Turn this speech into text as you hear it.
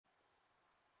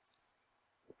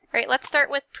Right, let's start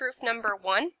with proof number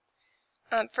 1.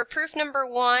 For proof number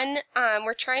 1,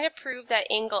 we're trying to prove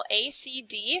that angle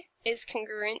ACD is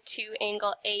congruent to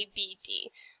angle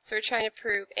ABD. So we're trying to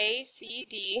prove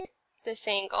ACD, this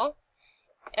angle,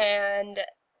 and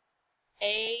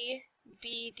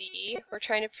ABD, we're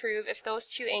trying to prove if those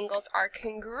two angles are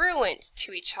congruent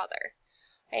to each other.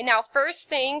 Okay, now, first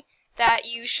thing that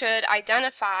you should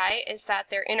identify is that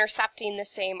they're intercepting the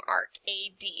same arc,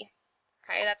 AD.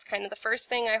 Okay, that's kind of the first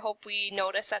thing I hope we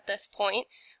notice at this point.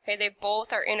 Okay, they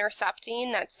both are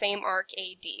intercepting that same arc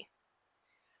AD.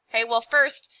 Okay, well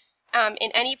first,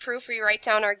 in any proof we write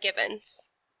down our givens.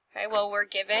 Okay, well we're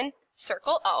given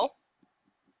circle O,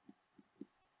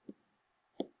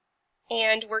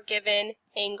 and we're given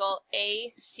angle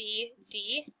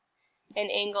ACD and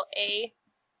angle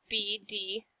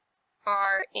ABD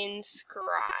are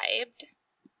inscribed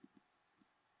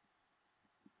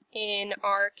in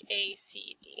arc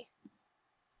ACD.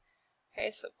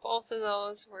 Okay, so both of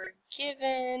those were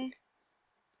given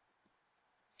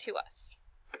to us.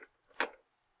 All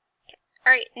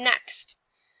right, next.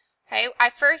 Okay, I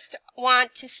first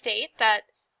want to state that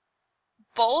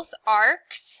both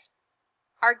arcs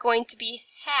are going to be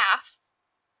half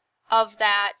of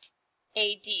that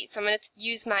AD. So I'm going to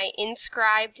use my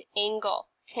inscribed angle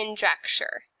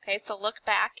conjecture. Okay, so look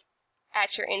back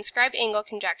at your inscribed angle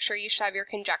conjecture. You should have your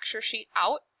conjecture sheet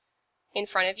out in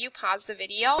front of you. Pause the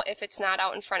video if it's not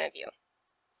out in front of you.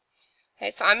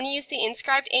 Okay, so I'm going to use the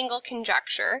inscribed angle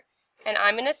conjecture, and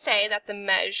I'm going to say that the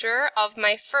measure of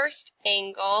my first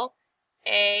angle,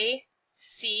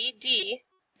 ACD,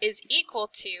 is equal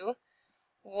to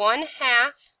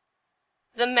 1/2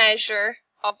 the measure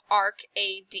of arc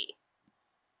AD.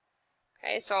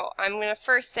 Okay, so I'm going to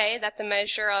first say that the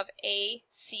measure of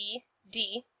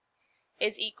ACD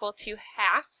is equal to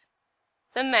 1/2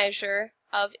 the measure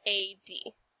of AD.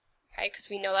 Okay, because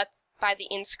we know that's by the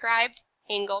inscribed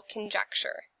angle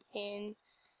conjecture. Inscribed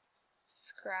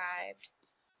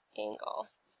angle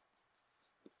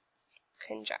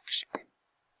conjecture.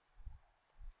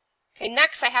 Okay,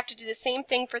 next I have to do the same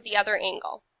thing for the other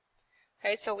angle.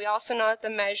 Okay, so we also know that the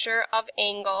measure of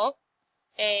angle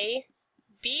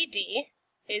ABD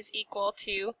is equal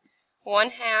to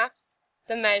 1/2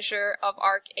 the measure of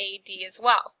arc AD as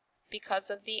well, because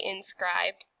of the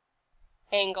inscribed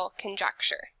angle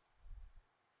conjecture.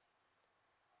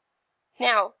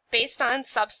 Now, based on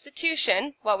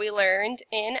substitution, what we learned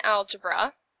in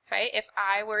algebra, right, if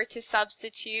I were to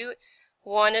substitute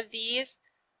one of these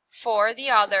for the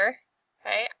other,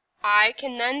 okay, I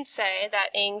can then say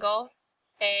that angle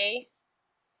ABD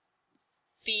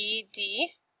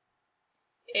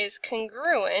is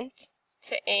congruent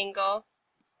to angle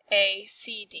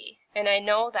ACD. And I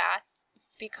know that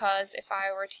because if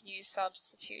I were to use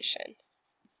substitution.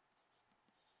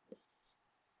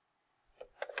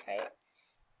 Okay.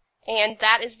 And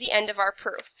that is the end of our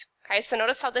proof. Okay, so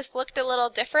notice how this looked a little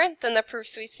different than the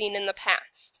proofs we've seen in the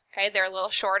past. Okay, they're a little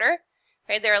shorter.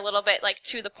 Okay, they're a little bit like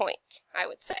to the point, I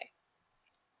would say.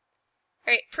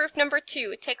 All right, proof number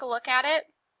 2, take a look at it.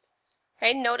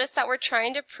 Okay, notice that we're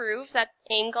trying to prove that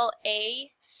angle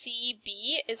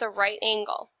ACB is a right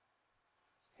angle.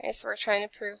 Okay, so we're trying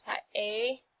to prove that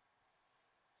ACB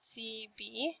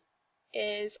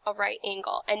is a right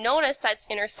angle. And notice that's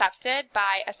intercepted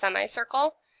by a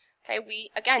semicircle. Okay,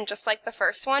 again, just like the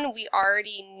first one, we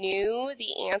already knew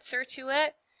the answer to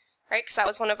it, right? Because that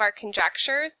was one of our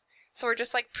conjectures. So we're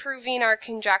just like proving our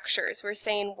conjectures. We're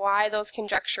saying why those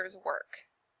conjectures work.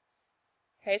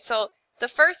 Okay, so the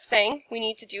first thing we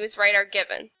need to do is write our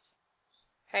givens.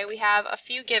 Okay, we have a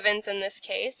few givens in this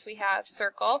case. We have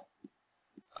circle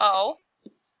O.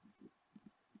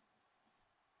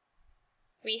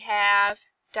 We have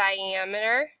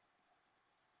diameter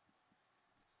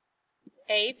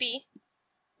AB,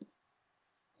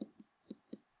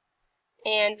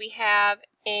 and we have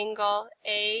angle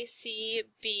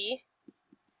ACB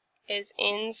is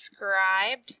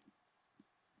inscribed.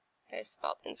 I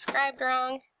spelled inscribed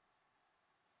wrong.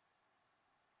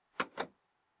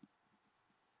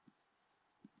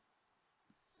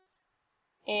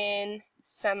 In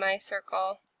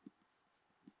semicircle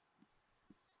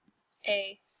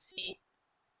ACB.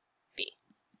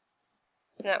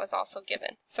 And that was also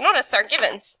given. So notice our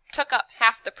givens took up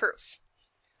half the proof.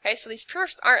 Okay, so these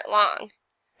proofs aren't long.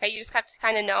 Okay, you just have to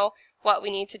kind of know what we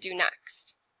need to do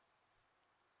next.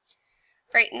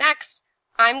 Right, next,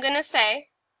 I'm going to say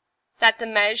that the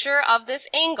measure of this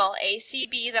angle,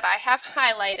 ACB, that I have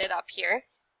highlighted up here,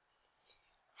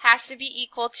 has to be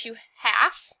equal to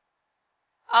 1/2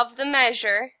 of the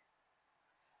measure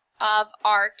of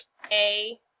arc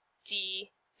ADB.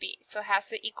 So it has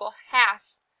to equal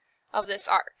 1/2 of this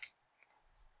arc,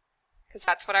 because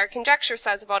that's what our conjecture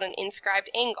says about an inscribed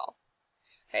angle.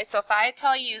 Okay, so if I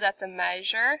tell you that the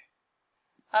measure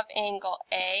of angle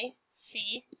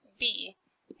ACB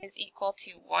is equal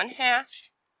to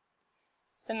 1/2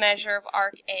 the measure of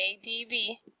arc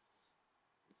ADB,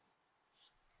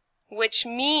 which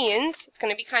means, it's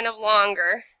going to be kind of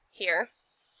longer here,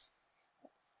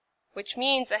 which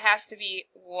means it has to be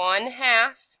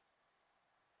 1/2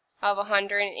 of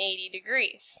 180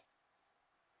 degrees,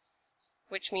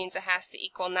 which means it has to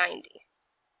equal 90.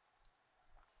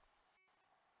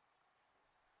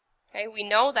 Okay, we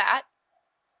know that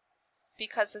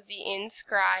because of the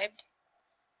inscribed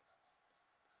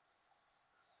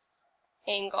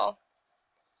angle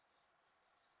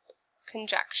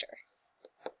conjecture.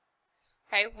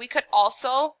 Okay, we could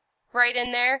also write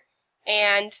in there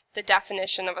and the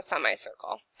definition of a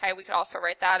semicircle. Okay, we could also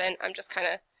write that in. I'm just kind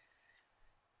of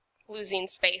losing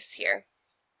space here.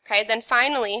 Okay, then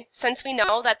finally, since we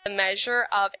know that the measure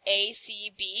of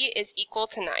ACB is equal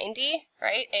to 90,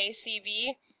 right?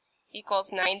 ACB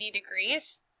equals 90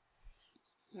 degrees.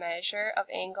 Measure of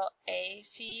angle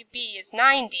ACB is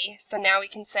 90, so now we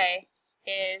can say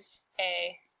is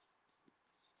a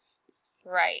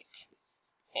right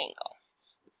angle.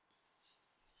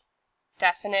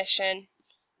 Definition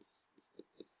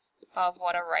of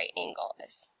what a right angle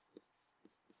is.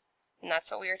 And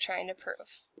that's what we were trying to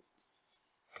prove.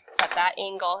 That that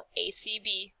angle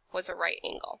ACB was a right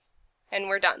angle. And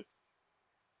we're done.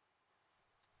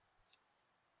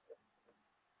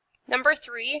 Number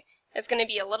 3 is going to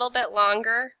be a little bit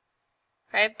longer,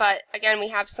 right? But again, we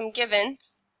have some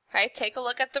givens. Right? Take a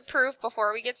look at the proof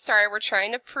before we get started. We're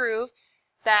trying to prove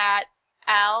that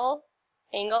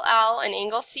angle L and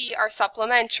angle C are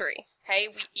supplementary. Okay?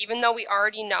 Even though we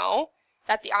already know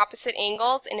that the opposite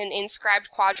angles in an inscribed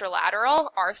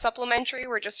quadrilateral are supplementary,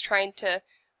 we're just trying to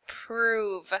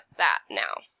prove that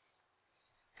now.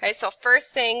 Okay, so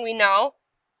first thing we know,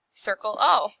 circle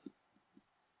O.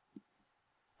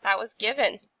 That was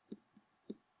given.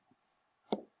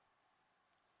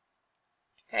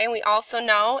 Okay, we also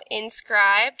know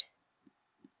inscribed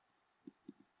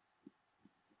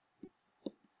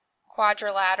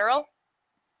quadrilateral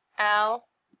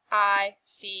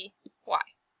LICY.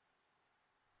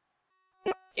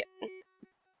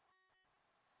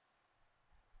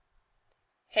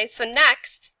 Okay, so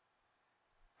next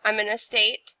I'm going to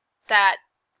state that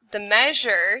the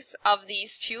measures of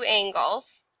these two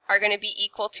angles are going to be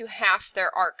equal to half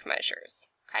their arc measures,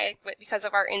 okay, because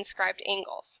of our inscribed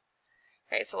angles.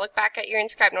 Okay, so look back at your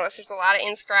inscribed. Notice there's a lot of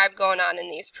inscribed going on in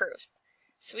these proofs.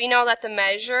 So we know that the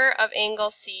measure of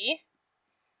angle C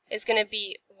is going to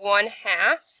be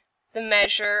 1/2 the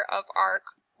measure of arc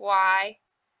YLI.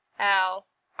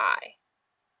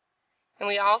 And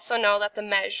we also know that the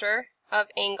measure of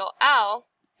angle L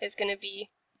is going to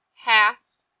be 1/2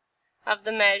 of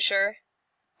the measure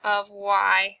of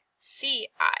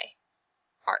YCI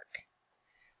arc.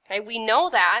 Okay, we know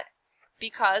that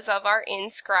because of our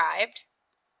inscribed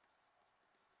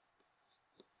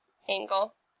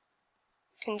angle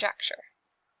conjecture.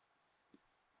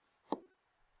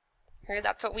 Okay,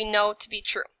 that's what we know to be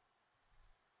true.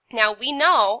 Now we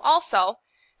know also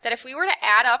that if we were to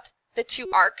add up the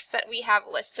two arcs that we have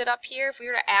listed up here, if we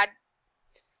were to add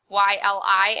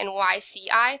YLI and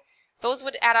YCI, those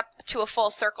would add up to a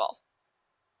full circle.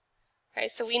 Okay,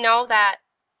 so we know that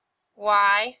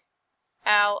YLI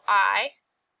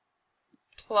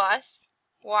plus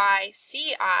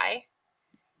YCI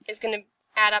is going to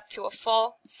add up to a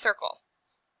full circle,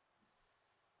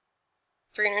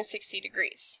 360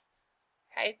 degrees,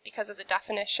 okay, because of the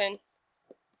definition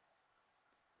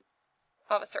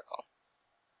of a circle.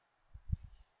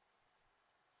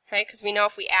 Okay, because we know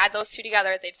if we add those two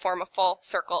together, they'd form a full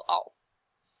circle O.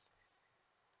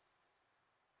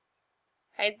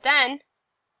 Okay, then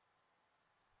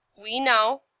we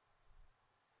know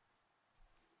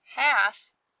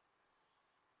half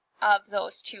of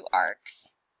those two arcs,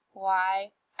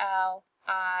 YLI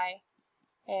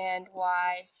and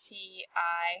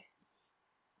YCI,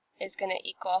 is going to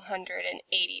equal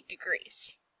 180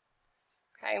 degrees.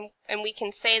 Okay, and we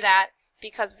can say that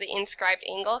because of the inscribed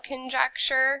angle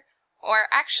conjecture, or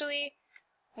actually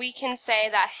we can say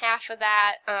that half of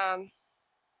that,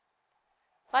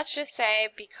 let's just say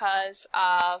because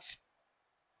of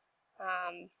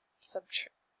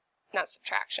not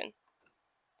subtraction,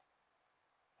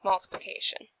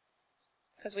 multiplication,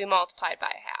 because we multiplied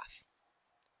by 1/2.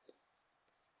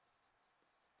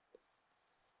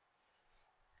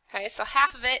 Okay, so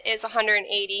half of it is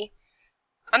 180.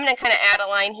 I'm going to kind of add a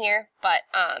line here, but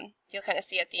you'll kind of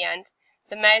see at the end.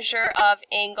 The measure of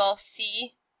angle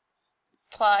C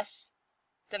plus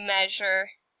the measure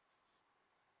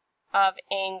of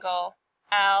angle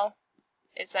L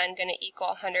is then going to equal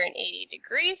 180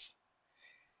 degrees.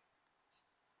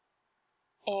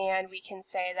 And we can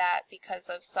say that because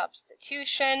of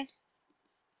substitution.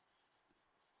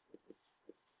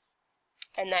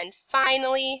 And then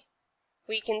finally,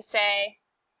 we can say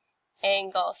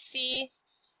angle C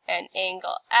and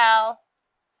angle L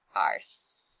are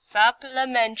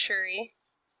supplementary.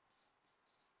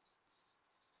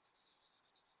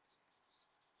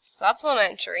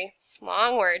 Supplementary,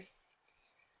 long word,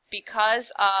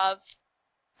 because of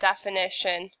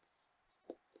definition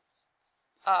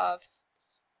of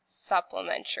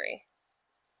supplementary.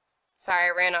 Sorry,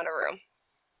 I ran out of room.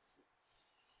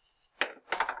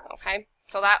 Okay,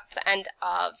 so that's the end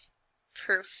of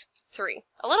proof 3.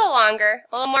 A little longer,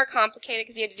 a little more complicated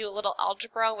because you had to do a little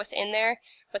algebra within there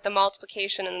with the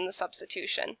multiplication and then the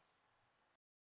substitution.